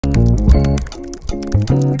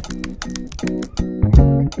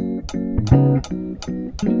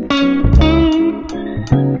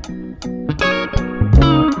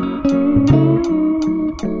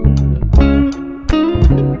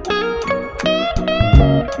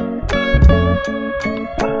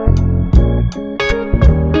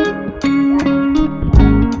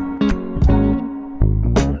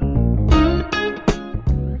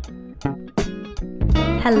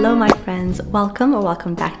Hello my friends,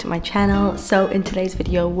 welcome back to my channel. So in today's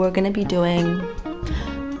video we're gonna be doing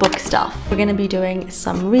book stuff. We're gonna be doing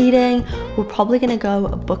some reading. We're probably gonna go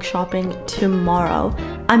book shopping tomorrow.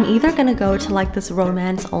 I'm either gonna go to like this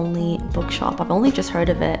romance only bookshop. I've only just heard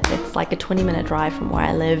of it. It's like a 20-minute drive from where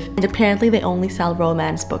I live, and apparently they only sell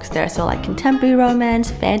romance books there. So like contemporary romance,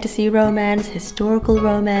 fantasy romance, historical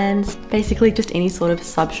romance, basically just any sort of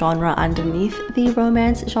subgenre underneath the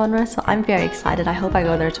romance genre. So I'm very excited. I hope I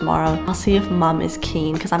go there tomorrow. I'll see if mum is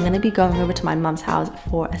keen, because I'm gonna be going over to my mum's house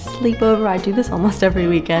for a sleepover. I do this almost every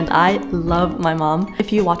weekend. I love my mom.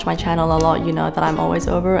 If you watch my channel a lot, you know that I'm always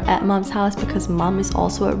over at mum's house because mum is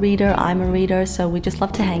also a reader, I'm a reader, so we just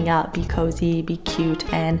love to hang out, be cozy, be cute,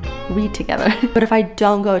 and read together. But if I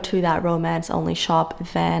don't go to that romance only shop,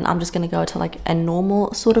 then I'm just gonna go to like a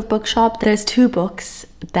normal sort of bookshop. There's two books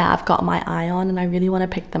that I've got my eye on and I really want to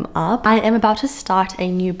pick them up. I am about to start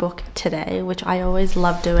a new book today, which I always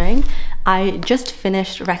love doing. I just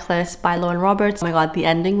finished Reckless by Lauren Roberts. Oh my god, the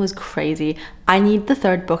ending was crazy. I need the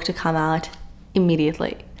third book to come out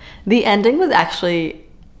immediately. The ending was actually,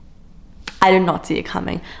 I did not see it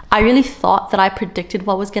coming. I really thought that I predicted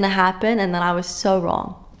what was gonna happen, and then I was so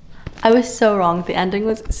wrong. I was so wrong. The ending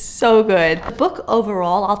was so good. The book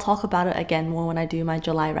overall, I'll talk about it again more when I do my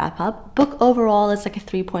July wrap up. Book overall is like a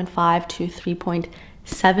 3.5 to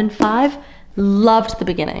 3.75. Loved the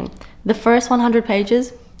beginning. The first 100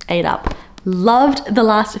 pages, ate up. Loved the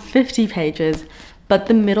last 50 pages, but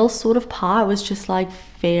the middle sort of part was just like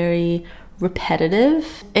very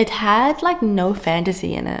repetitive. It had like no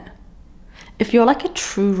fantasy in it. If you're like a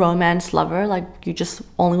true romance lover, like you just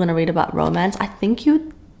only want to read about romance, I think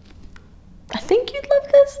you'd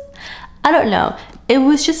love this. I don't know. It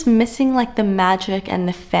was just missing like the magic and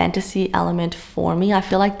the fantasy element for me. I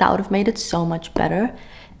feel like that would have made it so much better.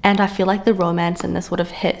 And I feel like the romance in this would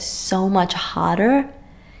have hit so much harder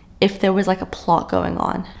if there was like a plot going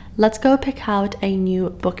on. Let's go pick out a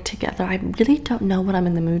new book together. I really don't know what I'm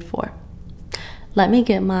in the mood for. Let me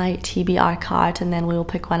get my TBR card and then we will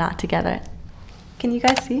pick one out together. Can you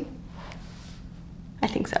guys see? I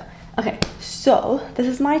think so. Okay, so this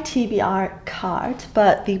is my TBR card,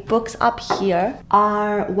 but the books up here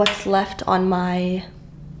are what's left on my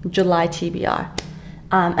July TBR.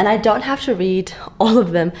 And I don't have to read all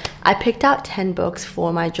of them. I picked out 10 books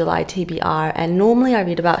for my July TBR, and normally I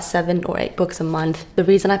read about 7 or 8 books a month. The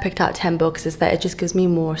reason I picked out 10 books is that it just gives me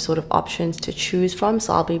more sort of options to choose from,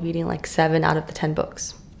 so I'll be reading like 7 out of the 10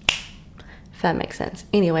 books. If that makes sense.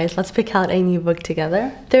 Anyways, let's pick out a new book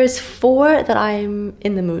together. There's 4 that I'm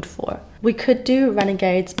in the mood for. We could do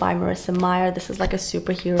Renegades by Marissa Meyer. This is like a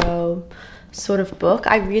superhero sort of book.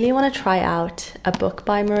 I really want to try out a book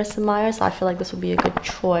by Marissa Meyer, so I feel like this would be a good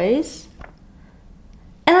choice.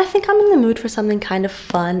 And I think I'm in the mood for something kind of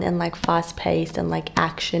fun and like fast-paced and like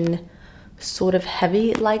action sort of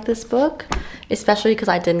heavy like this book, especially because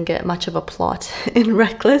I didn't get much of a plot in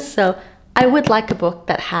Reckless, so I would like a book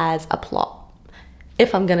that has a plot,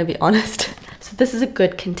 if I'm gonna be honest. So this is a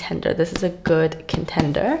good contender. This is a good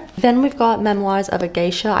contender. Then we've got Memoirs of a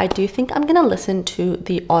Geisha. I do think I'm gonna listen to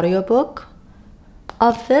the audiobook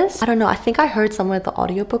of this. I don't know, I think I heard somewhere the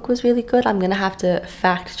audiobook was really good. I'm gonna have to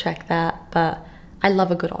fact check that, but I love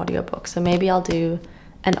a good audiobook, so maybe I'll do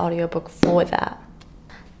an audiobook for that.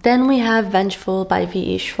 Then we have Vengeful by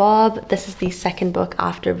V.E. Schwab. This is the second book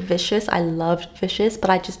after Vicious. I loved Vicious, but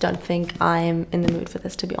I just don't think I'm in the mood for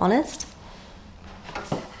this, to be honest.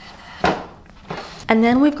 And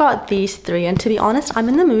then we've got these 3, and to be honest, I'm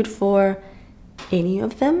in the mood for any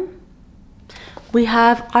of them. We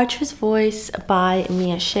have Archer's Voice by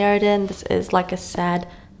Mia Sheridan. This is like a sad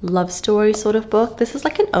love story sort of book. This is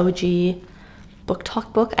like an OG book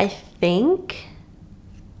talk book, I think.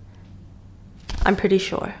 I'm pretty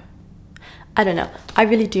sure. I don't know. I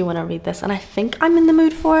really do want to read this, and I think I'm in the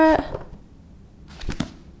mood for it.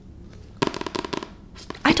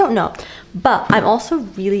 I don't know. But I'm also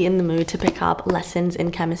really in the mood to pick up Lessons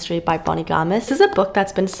in Chemistry by Bonnie Garmis. This is a book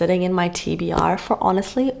that's been sitting in my TBR for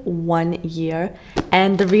honestly 1 year.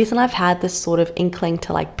 And the reason I've had this sort of inkling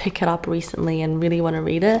to like pick it up recently and really want to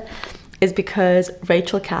read it is because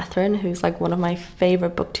Rachel Catherine, who's like one of my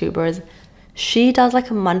favorite booktubers, She does like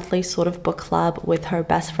a monthly sort of book club with her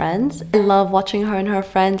best friends. I love watching her and her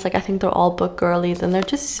friends. Like I think they're all book girlies and they're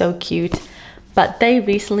just so cute. But they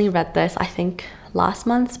recently read this, I think last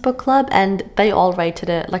month's book club, and they all rated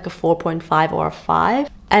it like a 4.5 or a 5.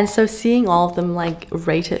 And so seeing all of them like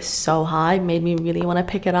rate it so high made me really want to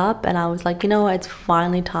pick it up. And I was like, you know what, it's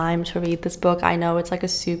finally time to read this book. I know it's like a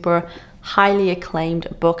super highly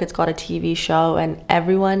acclaimed book. It's got a TV show and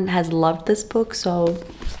everyone has loved this book. So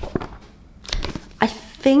I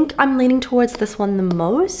think I'm leaning towards this one the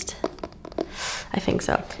most. I think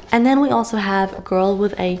so. And then we also have Girl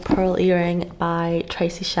with a Pearl Earring by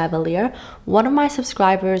Tracy Chevalier. One of my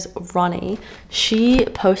subscribers, Ronnie, she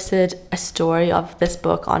posted a story of this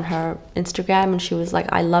book on her Instagram and she was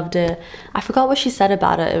like, I loved it. I forgot what she said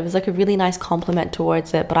about it. It was like a really nice compliment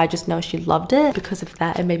towards it, but I just know she loved it. Because of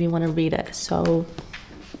that, it made me want to read it. So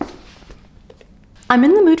I'm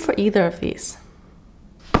in the mood for either of these.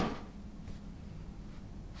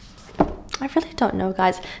 I really don't know,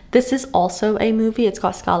 guys. This is also a movie. It's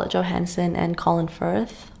got Scarlett Johansson and Colin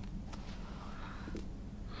Firth.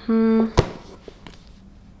 I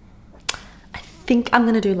think I'm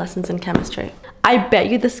gonna do Lessons in Chemistry. I bet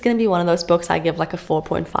you this is gonna be one of those books I give like a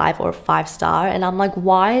 4.5 or a 5 star, and I'm like,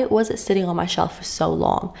 why was it sitting on my shelf for so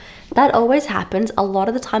long? That always happens. A lot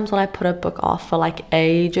of the times when I put a book off for like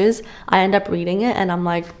ages, I end up reading it and I'm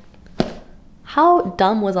like, how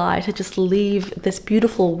dumb was I to just leave this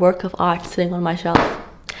beautiful work of art sitting on my shelf?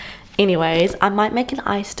 Anyways, I might make an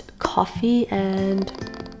iced coffee and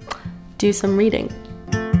do some reading.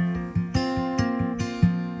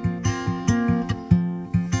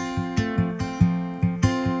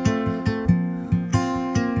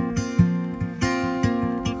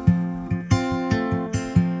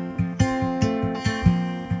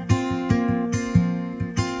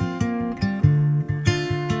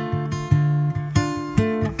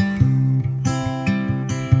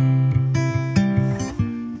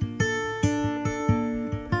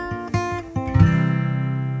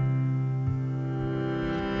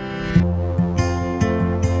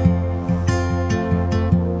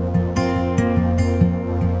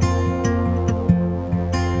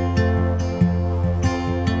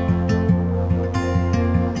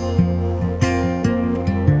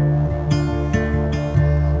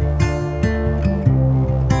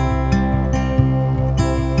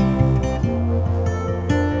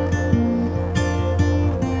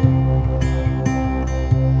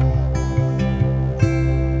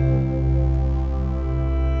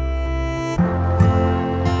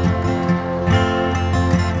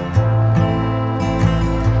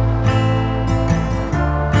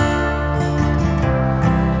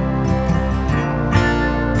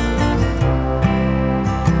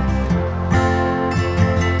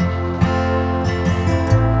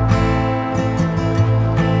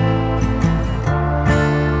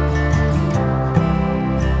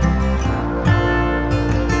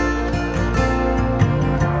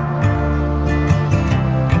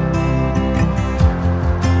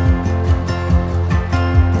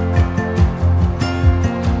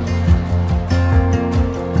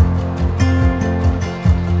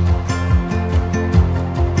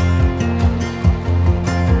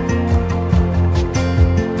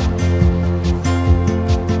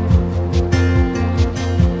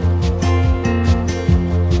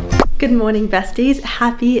 Good morning, besties.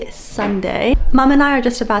 Happy Sunday. Mom and I are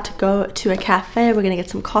just about to go to a cafe. We're gonna get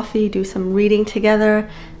some coffee, do some reading together.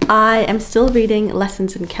 I am still reading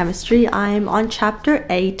Lessons in Chemistry. I'm on chapter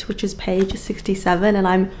 8, which is page 67, and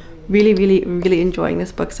I'm really enjoying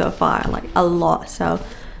this book so far, like a lot. So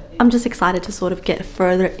I'm just excited to sort of get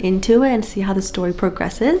further into it and see how the story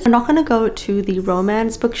progresses. I'm not gonna go to the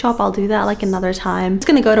romance bookshop. I'll do that like another time. I'm just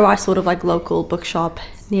gonna go to our sort of like local bookshop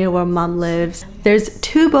near where Mum lives. There's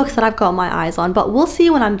 2 books that I've got my eyes on, but we'll see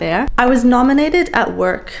when I'm there. I was nominated at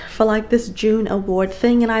work for like this June award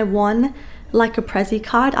thing and I won like a Prezi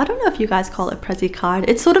card. I don't know if you guys call it Prezi card.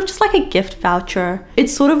 It's sort of just like a gift voucher. It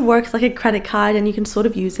sort of works like a credit card and you can sort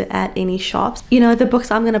of use it at any shops. You know, the books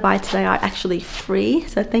I'm gonna buy today are actually free.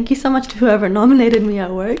 So thank you so much to whoever nominated me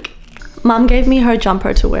at work. Mom gave me her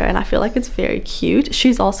jumper to wear and I feel like it's very cute.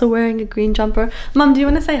 She's also wearing a green jumper. Mom, do you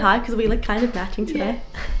want to say hi? Because we look kind of matching today.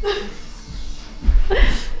 Yeah.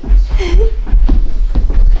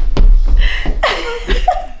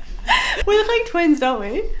 We look like twins, don't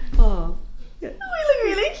we? Oh. Yeah. We look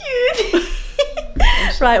really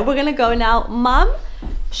cute. Right, we're gonna go now. Mom,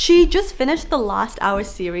 she just finished the Last Hour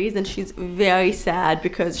series and she's very sad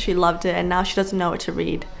because she loved it and now she doesn't know what to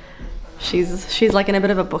read. She's like in a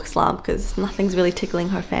bit of a book slump because nothing's really tickling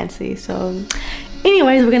her fancy. So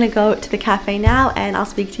anyways, we're gonna go to the cafe now and I'll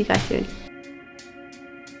speak to you guys soon.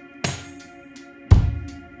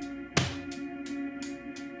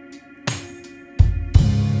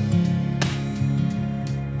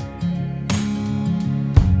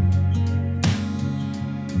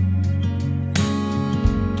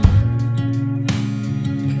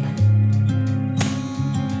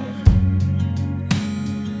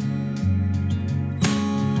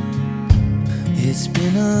 It's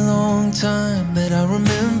been a long time, but I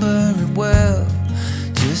remember it well,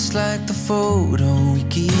 just like the photo we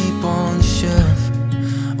keep on the shelf.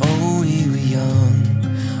 Oh, we were young,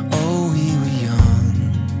 oh, we were young.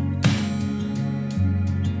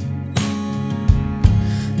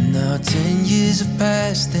 Now 10 years have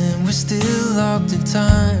passed and we're still locked in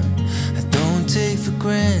time. I don't take for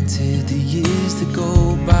granted the years that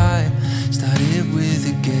go by. Started with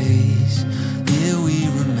a gaze, here we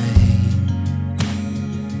remain.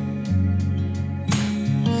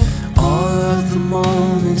 All of the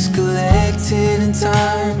moments collected in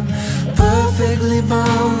time, perfectly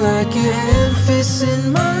bound like your hand fists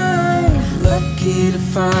in mine. Lucky to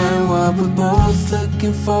find what we're both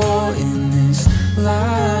looking for in this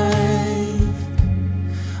life.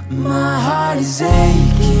 My heart is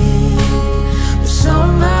aching, but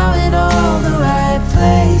somehow in all the right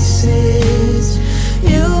places.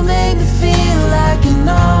 You make me feel like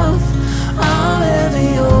enough. I'm ever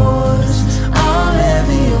yours, I'm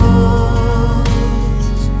ever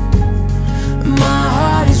yours. My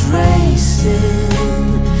heart is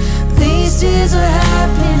racing, these tears of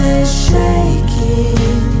happiness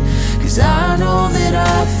shaking, 'cause I know that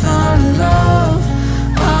I found love.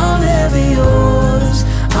 I'm ever yours,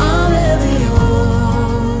 I'm ever yours.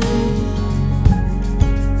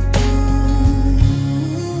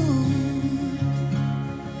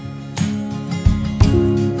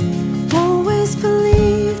 Always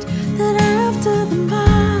believed that after the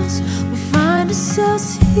miles we find ourselves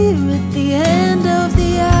here at the end of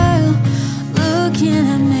the aisle. Looking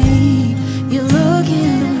at me, you're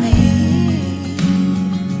looking at me.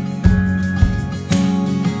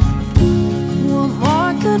 What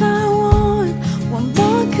more could I want? What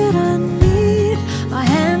more could I need? Our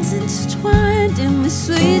hands intertwined in this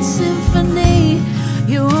sweet symphony.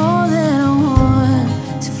 You're all that I want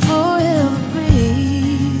to forever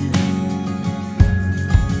breathe.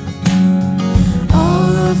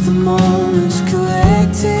 All of the moments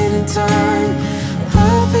collected in time,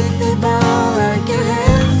 perfectly bound like your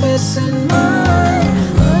hand fists in mine.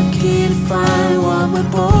 Lucky to find what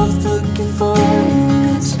we're both looking for in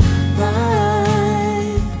this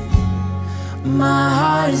life. My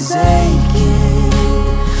heart is aching,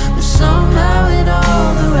 but somehow in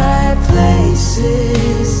all the right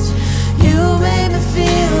places. You make me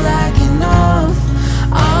feel like enough.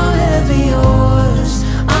 I'm ever yours,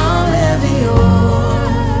 I'm ever yours.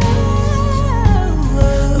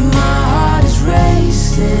 My heart is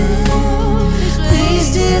racing, these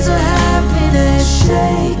tears of happiness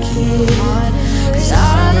shaking, 'cause I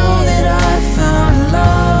know that I found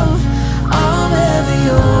love. I'm ever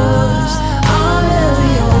yours, I'm ever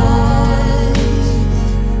yours.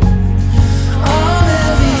 I'm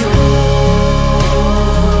ever yours,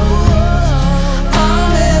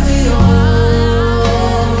 I'm ever yours.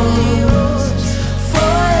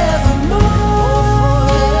 Forevermore,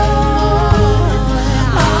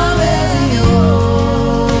 I'm ever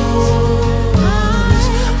yours,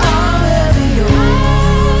 I'm ever yours.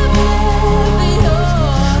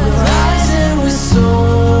 We're rising with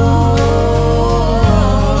soar.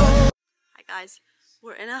 Hi guys,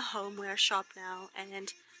 we're in a homeware shop now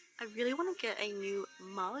and I really want to get a new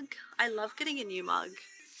mug. I love getting a new mug.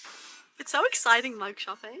 It's so exciting mug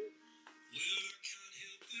shopping.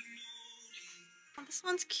 Oh, this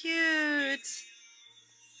one's cute.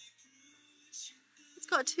 It's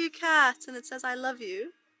got two cats and it says I love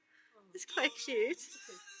you. It's quite cute.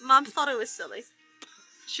 Mom thought it was silly.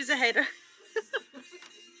 She's a hater.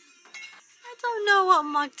 I don't know what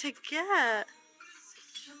mug to get.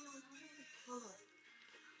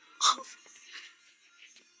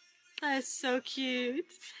 That is so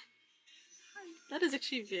cute. That is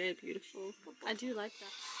actually very beautiful. I do like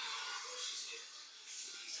that.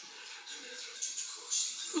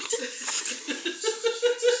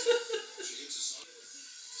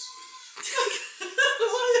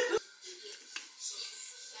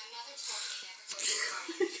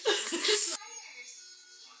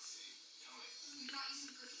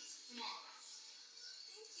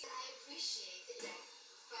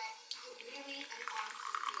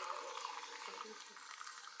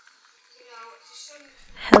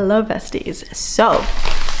 Hello besties. So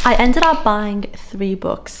I ended up buying 3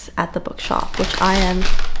 books at the bookshop, which I am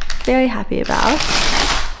very happy about.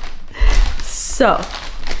 So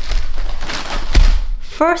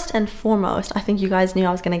first and foremost, I think you guys knew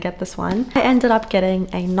I was gonna get this one. I ended up getting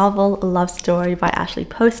a novel love story by Ashley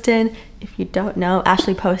Poston. If you don't know,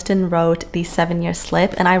 Ashley Poston wrote The 7-Year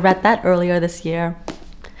Slip and I read that earlier this year.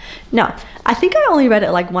 No, I think I only read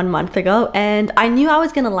it like 1 month ago and I knew I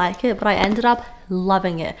was gonna like it, but I ended up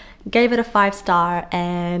loving it. Gave it a 5-star,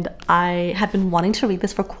 and I have been wanting to read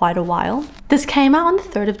this for quite a while. This came out on the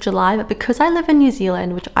 3rd of July, but because I live in New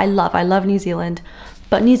Zealand, which I love New Zealand,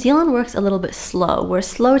 but New Zealand works a little bit slow. We're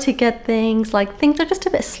slow to get things, like things are just a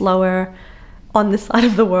bit slower on this side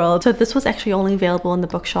of the world. So this was actually only available in the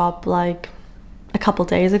bookshop like a couple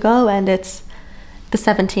days ago, and it's the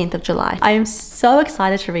 17th of July. I am so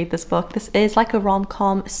excited to read this book. This is like a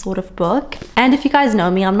rom-com sort of book. And if you guys know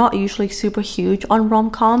me, I'm not usually super huge on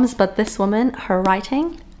rom-coms, but this woman, her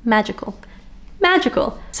writing, magical.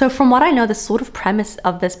 Magical. So from what I know, the sort of premise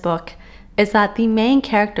of this book is that the main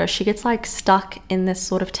character, she gets like stuck in this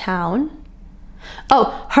sort of town.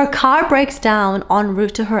 Oh, her car breaks down en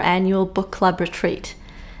route to her annual book club retreat.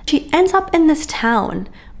 She ends up in this town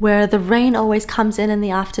where the rain always comes in the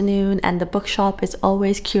afternoon and the bookshop is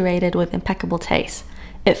always curated with impeccable taste.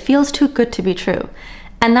 It feels too good to be true.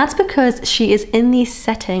 And that's because she is in the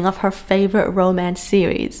setting of her favorite romance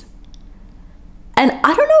series. And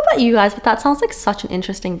I don't know about you guys, but that sounds like such an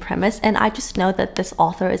interesting premise, and I just know that this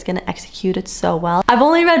author is going to execute it so well. I've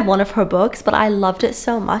only read one of her books, but I loved it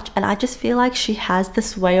so much, and I just feel like she has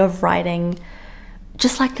this way of writing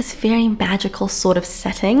just like this very magical sort of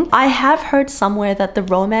setting. I have heard somewhere that the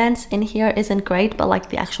romance in here isn't great, but like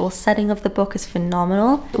the actual setting of the book is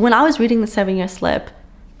phenomenal. When I was reading The 7-Year Slip,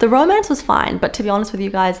 the romance was fine, but to be honest with you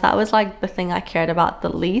guys, that was like the thing I cared about the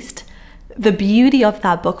least. The beauty of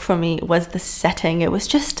that book for me was the setting. It was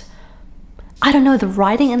just, I don't know, the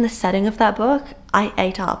writing and the setting of that book, I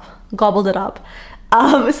ate up, gobbled it up.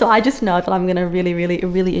 So I just know that I'm gonna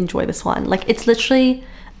really enjoy this one. Like, it's literally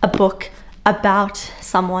a book about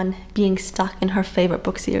someone being stuck in her favorite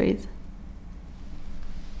book series.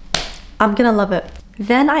 I'm gonna love it.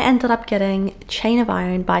 Then I ended up getting Chain of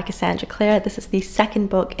Iron by Cassandra Clare. This is the second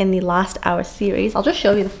book in the Last Hour series. I'll just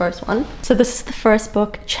show you the first one. So this is the first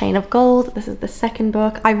book, Chain of Gold. This is the second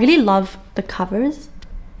book. I really love the covers.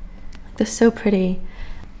 They're so pretty.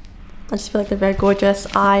 I just feel like they're very gorgeous.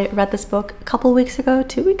 I read this book a couple weeks ago,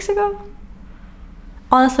 2 weeks ago.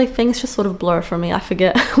 Honestly, things just sort of blur for me. I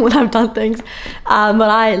forget when I've done things. But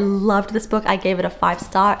I loved this book. I gave it a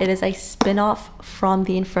 5-star. It is a spin-off from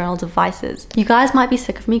The Infernal Devices. You guys might be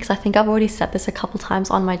sick of me because I think I've already said this a couple times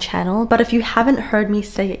on my channel. But if you haven't heard me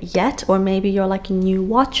say it yet, or maybe you're like a new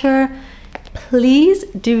watcher, please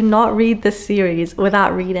do not read this series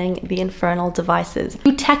without reading The Infernal Devices.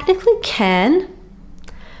 You technically can,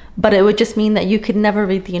 but it would just mean that you could never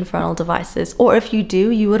read The Infernal Devices. Or if you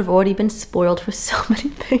do, you would have already been spoiled for so many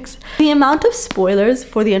things. The amount of spoilers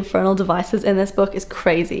for The Infernal Devices in this book is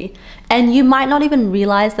crazy. And you might not even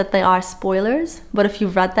realize that they are spoilers, but if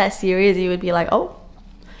you've read that series, you would be like, oh,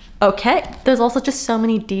 okay. There's also just so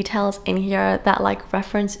many details in here that like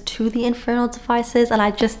reference to The Infernal Devices, and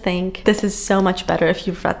I just think this is so much better if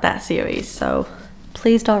you've read that series. So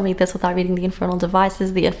please don't read this without reading The Infernal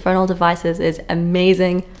Devices. The Infernal Devices is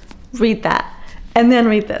amazing. Read that and then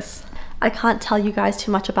read this. I can't tell you guys too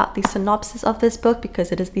much about the synopsis of this book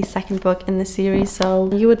because it is the second book in the series, so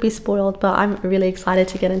you would be spoiled, but I'm really excited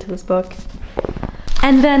to get into this book.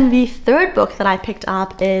 And then the third book that I picked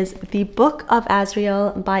up is The Book of Azrael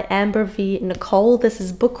by Amber V. Nicole. This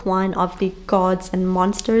is book 1 of the Gods and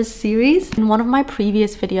Monsters series. In one of my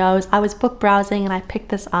previous videos, I was book browsing and I picked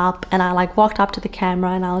this up and I like walked up to the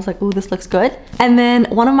camera and I was like, ooh, this looks good. And then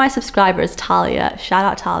one of my subscribers, Talia, shout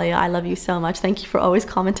out Talia, I love you so much. Thank you for always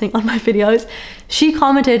commenting on my videos. She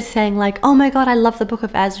commented saying like, oh my God, I love the Book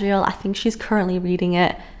of Azrael. I think she's currently reading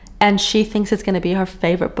it, and she thinks it's going to be her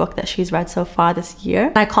favorite book that she's read so far this year.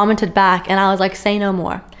 And I commented back and I was like, say no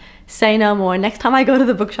more. Say no more. Next time I go to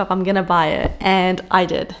the bookshop, I'm going to buy it. And I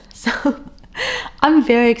did. So I'm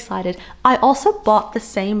very excited. I also bought the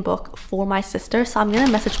same book for my sister. So I'm going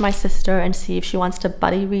to message my sister and see if she wants to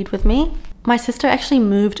buddy read with me. My sister actually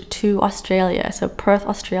moved to Australia. So Perth,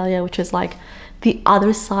 Australia, which is like the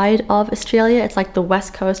other side of Australia. It's like the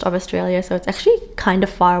west coast of Australia. So it's actually kind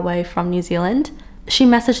of far away from New Zealand. She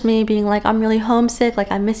messaged me being like, I'm really homesick,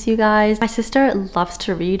 like I miss you guys. My sister loves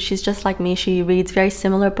to read. She's just like me. She reads very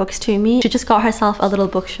similar books to me. She just got herself a little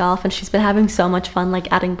bookshelf and she's been having so much fun like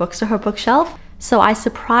adding books to her bookshelf. So I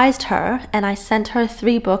surprised her and I sent her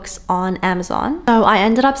 3 books on Amazon. So I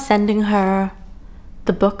ended up sending her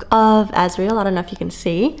The Book of Azrael. I don't know if you can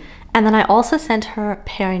see. And then I also sent her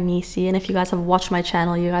Paranisi. And if you guys have watched my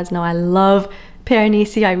channel, you guys know I love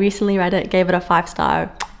Paranisi. I recently read it, gave it a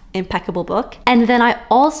 5-star. Impeccable book. And then I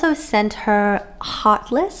also sent her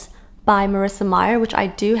Artlist by Marissa Meyer, which I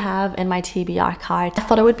do have in my TBR card. I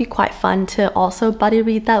thought it would be quite fun to also buddy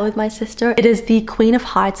read that with my sister. It is the Queen of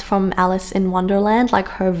Hearts from Alice in Wonderland, like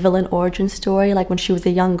her villain origin story, like when she was a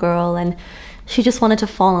young girl and she just wanted to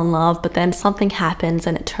fall in love, but then something happens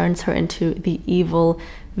and it turns her into the evil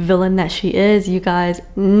villain that she is. You guys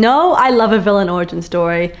know I love a villain origin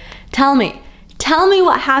story. Tell me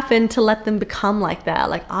what happened to let them become like that.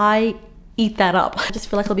 Like, I eat that up. I just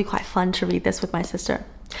feel like it'll be quite fun to read this with my sister.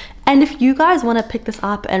 And if you guys want to pick this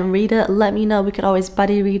up and read it, let me know. We could always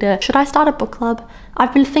buddy read it. Should I start a book club?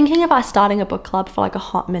 I've been thinking about starting a book club for like a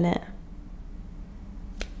hot minute.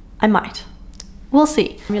 I might. We'll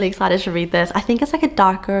see. I'm really excited to read this. I think it's like a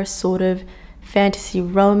darker sort of fantasy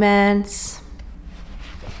romance.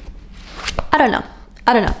 I don't know.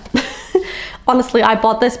 Honestly, I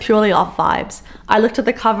bought this purely off vibes. I looked at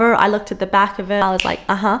the cover, I looked at the back of it. I was like,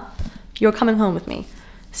 you're coming home with me.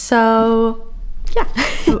 So yeah.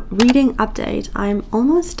 Reading update. I'm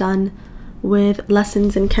almost done with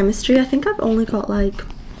lessons in chemistry. I think I've only got like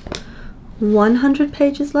 100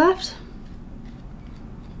 pages left.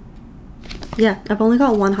 Yeah, I've only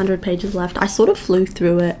got 100 pages left. I sort of flew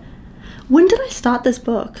through it. When did I start this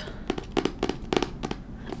book?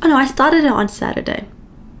 Oh no, I started it on Saturday.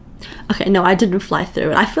 Okay, no, I didn't fly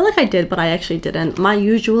through it. I feel like I did, but I actually didn't. My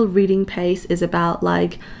usual reading pace is about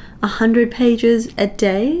like 100 pages a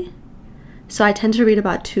day. So I tend to read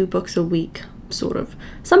about 2 books a week, sort of.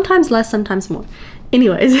 Sometimes less, sometimes more.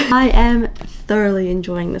 Anyways, I am thoroughly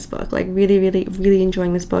enjoying this book. Like really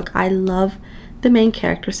enjoying this book. I love the main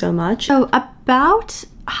character so much. So about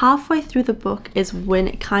halfway through the book is when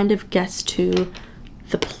it kind of gets to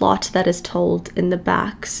the plot that is told in the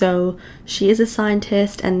back. So she is a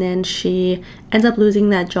scientist and then she ends up losing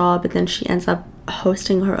that job, and then she ends up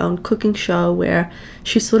hosting her own cooking show where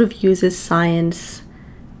she sort of uses science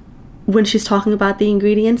when she's talking about the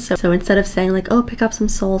ingredients. So instead of saying like, oh, pick up some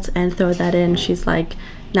salt and throw that in, she's like,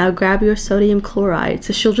 now grab your sodium chloride.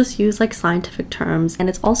 So she'll just use like scientific terms, and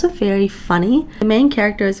it's also very funny. The main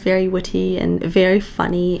character is very witty and very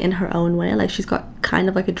funny in her own way. Like, she's got kind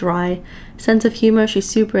of like a dry sense of humor. She's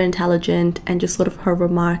super intelligent, and just sort of her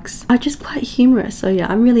remarks are just quite humorous. So yeah,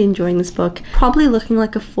 I'm really enjoying this book. Probably looking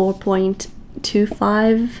like a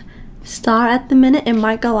 4.25 star at the minute. It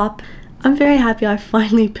might go up. I'm very happy I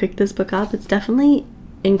finally picked this book up. It's definitely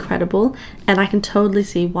incredible, and I can totally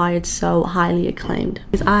see why it's so highly acclaimed.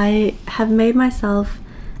 I have made myself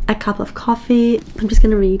a cup of coffee. I'm just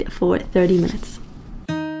gonna read for 30 minutes.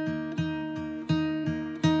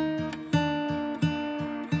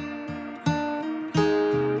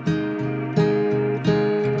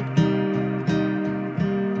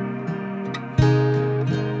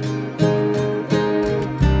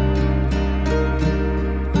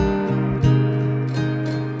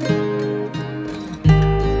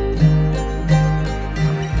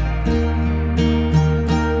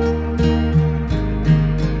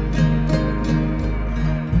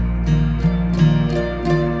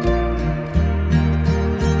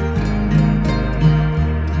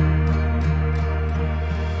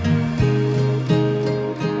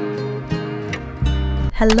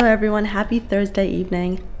 Hello everyone, happy Thursday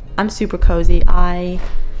evening. I'm super cozy. I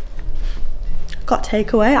got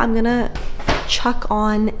takeaway. I'm gonna chuck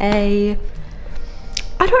on I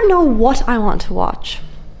don't know what I want to watch.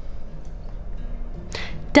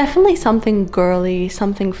 Definitely something girly,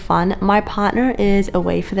 something fun. My partner is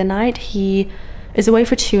away for the night. He is away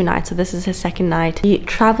for 2 nights, so this is his 2nd night. He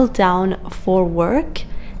traveled down for work,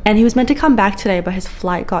 and he was meant to come back today, but his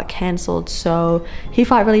flight got cancelled, so he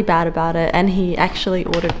felt really bad about it, and he actually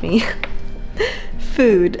ordered me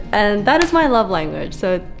food, and that is my love language.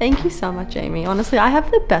 So thank you so much, Amy. Honestly, I have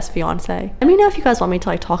the best fiance. Let me know if you guys want me to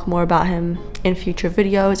like talk more about him in future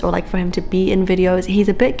videos, or like for him to be in videos. He's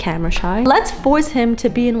a bit camera shy. Let's force him to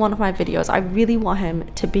be in one of my videos. I really want him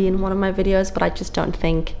to be in one of my videos, but I just don't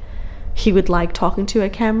think he would like talking to a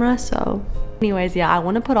camera. So anyways, yeah, I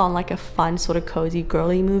want to put on like a fun sort of cozy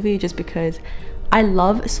girly movie, just because I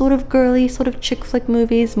love sort of girly sort of chick flick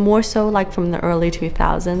movies, more so like from the early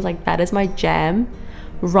 2000s. Like, that is my jam.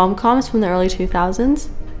 Rom-coms from the early 2000s,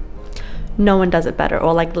 no one does it better.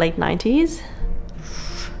 Or like late 90s,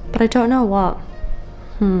 but I don't know what.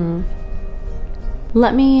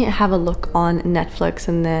 Let me have a look on Netflix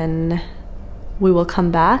and then we will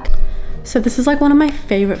come back. So this is like one of my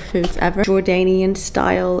favorite foods ever, Jordanian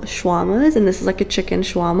style shawarmas, and this is like a chicken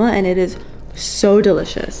shawarma, and it is so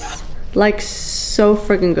delicious, like so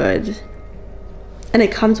freaking good. And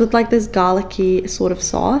it comes with like this garlicky sort of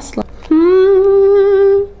sauce, like,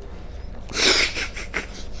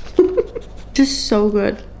 just so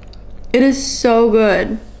good. It is so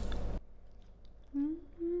good.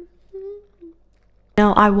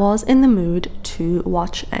 Now, I was in the mood to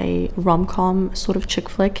watch a rom-com sort of chick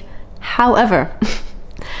flick. However,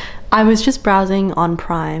 I was just browsing on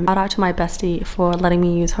Prime. Shout out to my bestie for letting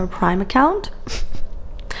me use her Prime account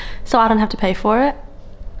so I don't have to pay for it.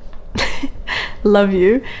 Love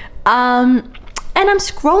you. And I'm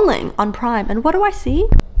scrolling on Prime, and what do I see?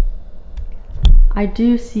 I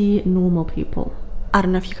do see normal people. I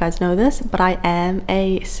don't know if you guys know this, but I am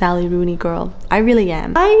a Sally Rooney girl. I really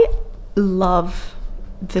am. I love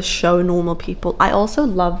the show Normal People. I also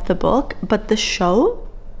love the book, but the show,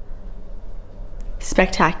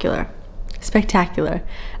 spectacular. Spectacular.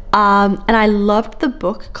 And I loved the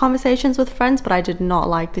book Conversations with Friends, but I did not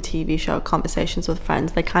like the TV show Conversations with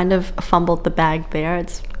Friends. They kind of fumbled the bag there.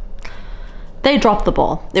 They dropped the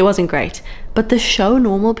ball. It wasn't great. But the show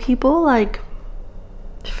Normal People, like,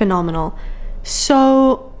 phenomenal.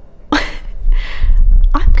 So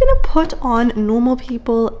I'm gonna put on Normal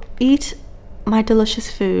People, eat my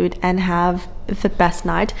delicious food, and have the best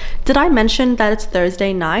night. Did I mention that it's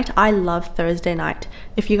Thursday night? I love Thursday night.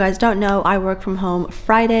 If you guys don't know, I work from home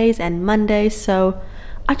Fridays and Mondays, so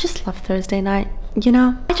I just love Thursday night, you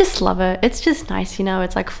know? I just love it. It's just nice, you know?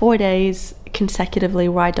 It's like 4 days consecutively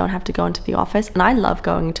where I don't have to go into the office, and I love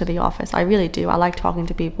going into the office. I really do. I like talking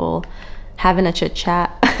to people, having a chit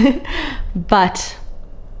chat, but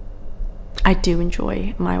I do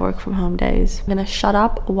enjoy my work from home days. I'm gonna shut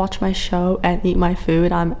up, watch my show, and eat my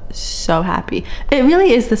food. I'm so happy. It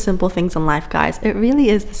really is the simple things in life, guys. It really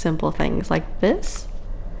is the simple things. Like, this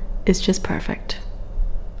is just perfect.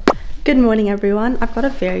 Good morning, everyone. I've got a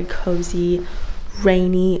very cozy,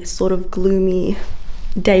 rainy, sort of gloomy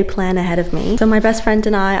day plan ahead of me. So my best friend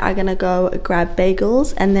and I are gonna go grab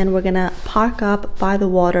bagels, and then we're gonna park up by the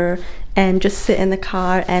water and just sit in the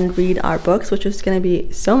car and read our books, which is gonna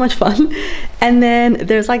be so much fun. And then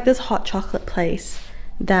there's like this hot chocolate place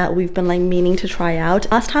that we've been like meaning to try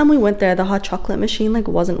out. Last time we went there, the hot chocolate machine like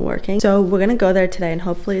wasn't working. So we're gonna go there today and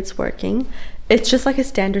hopefully it's working. It's just like a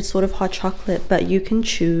standard sort of hot chocolate, but you can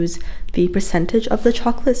choose the percentage of the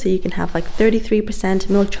chocolate. So you can have like 33%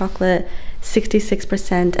 milk chocolate,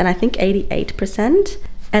 66%, and I think 88%.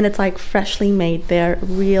 And it's like freshly made there,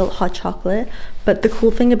 real hot chocolate. But the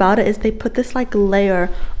cool thing about it is they put this like layer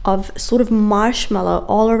of sort of marshmallow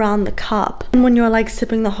all around the cup. And when you're like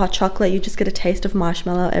sipping the hot chocolate, you just get a taste of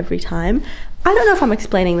marshmallow every time. I don't know if I'm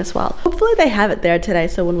explaining this well. Hopefully they have it there today,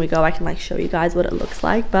 so when we go I can like show you guys what it looks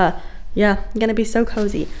like. But yeah, I'm gonna be so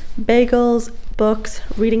cozy. Bagels, books,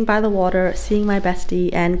 reading by the water, seeing my bestie,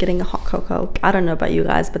 and getting a hot cocoa. I don't know about you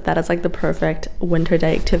guys, but that is like the perfect winter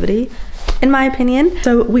day activity, in my opinion.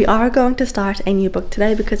 So we are going to start a new book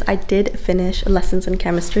today because I did finish Lessons in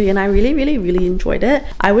Chemistry and I really enjoyed it.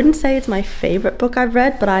 I wouldn't say it's my favorite book I've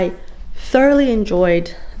read, but I thoroughly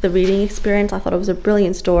enjoyed the reading experience. I thought it was a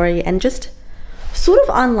brilliant story and just sort of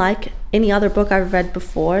unlike any other book I've read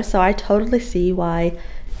before. So I totally see why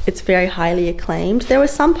it's very highly acclaimed. There were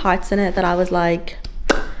some parts in it that I was like,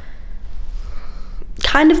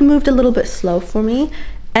 kind of moved a little bit slow for me.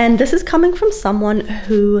 And this is coming from someone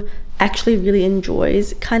who actually really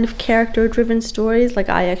enjoys kind of character-driven stories. Like,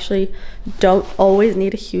 I actually don't always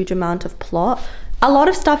need a huge amount of plot. A lot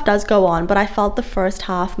of stuff does go on, but I felt the first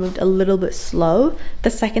half moved a little bit slow. The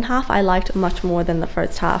second half I liked much more than the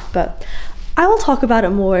first half, but I will talk about it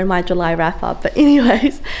more in my July wrap up. But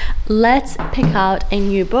anyways, let's pick out a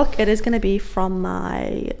new book. It is going to be from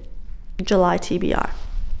my July TBR.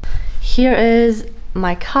 Here is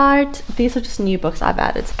my cart. These are just new books I've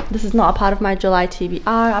added. This is not a part of my July TBR.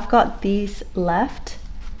 I've got these left.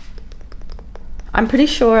 I'm pretty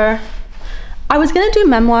sure I was going to do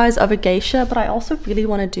Memoirs of a Geisha, but I also really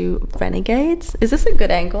want to do Renegades. Is this a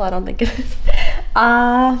good angle? I don't think it is.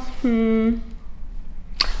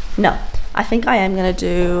 No. I think I am gonna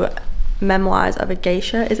do Memoirs of a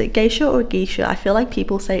Geisha. Is it Geisha or Geisha? I feel like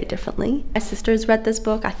people say it differently. My sister's read this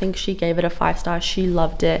book. I think she gave it a 5 stars. She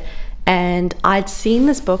loved it. And I'd seen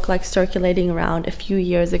this book like circulating around a few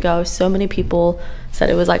years ago. So many people said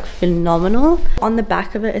it was like phenomenal. On the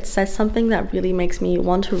back of it, it says something that really makes me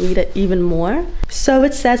want to read it even more. So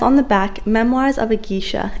it says on the back, Memoirs of a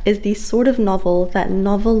Geisha is the sort of novel that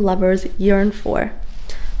novel lovers yearn for.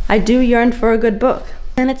 I do yearn for a good book.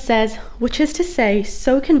 And it says, which is to say,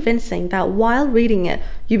 so convincing that while reading it,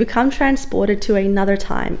 you become transported to another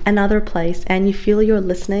time, another place, and you feel you're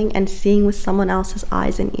listening and seeing with someone else's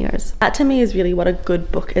eyes and ears. That to me is really what a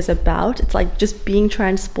good book is about. It's like just being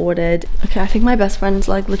transported. Okay, I think my best friend's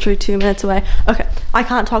like literally 2 minutes away. Okay, I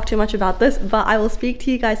can't talk too much about this, but I will speak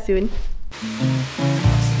to you guys soon.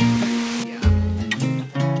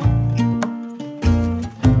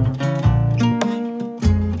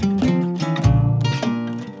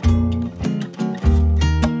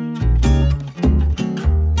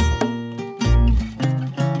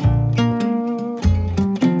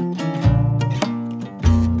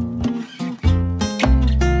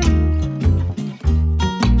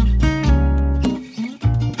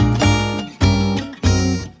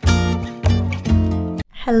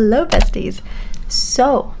 Hello besties.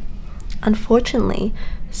 So unfortunately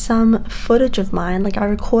some footage of mine, like I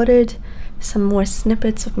recorded some more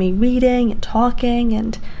snippets of me reading and talking,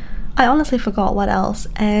 and I honestly forgot what else,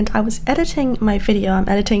 and I was editing my video. I'm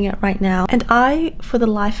editing it right now, and I for the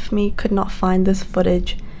life of me could not find this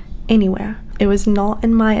footage anywhere. It was not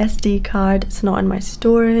in my SD card, it's not in my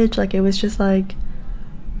storage, like it was just like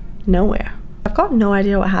nowhere. I've got no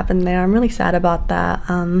idea what happened there. I'm really sad about that.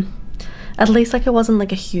 At least like it wasn't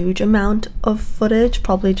like a huge amount of footage,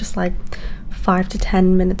 probably just like 5 to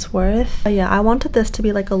 10 minutes worth. But yeah, I wanted this to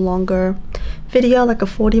be like a longer video, like a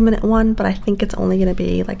 40-minute one, but I think it's only gonna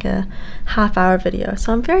be like a half-hour video,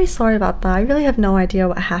 so I'm very sorry about that. I really have no idea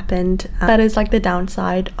what happened. That is like the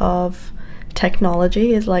downside of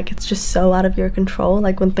technology, is like it's just so out of your control.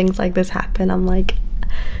 Like when things like this happen, I'm like,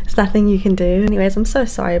 there's nothing you can do. Anyways, I'm so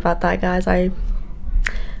sorry about that, guys. I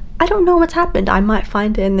don't know what's happened. I might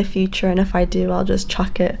find it in the future, and if I do, I'll just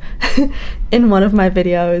chuck it in one of my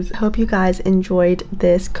videos. Hope you guys enjoyed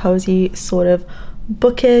this cozy sort of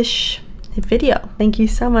bookish video. Thank you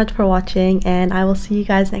so much for watching, and I will see you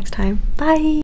guys next time. Bye!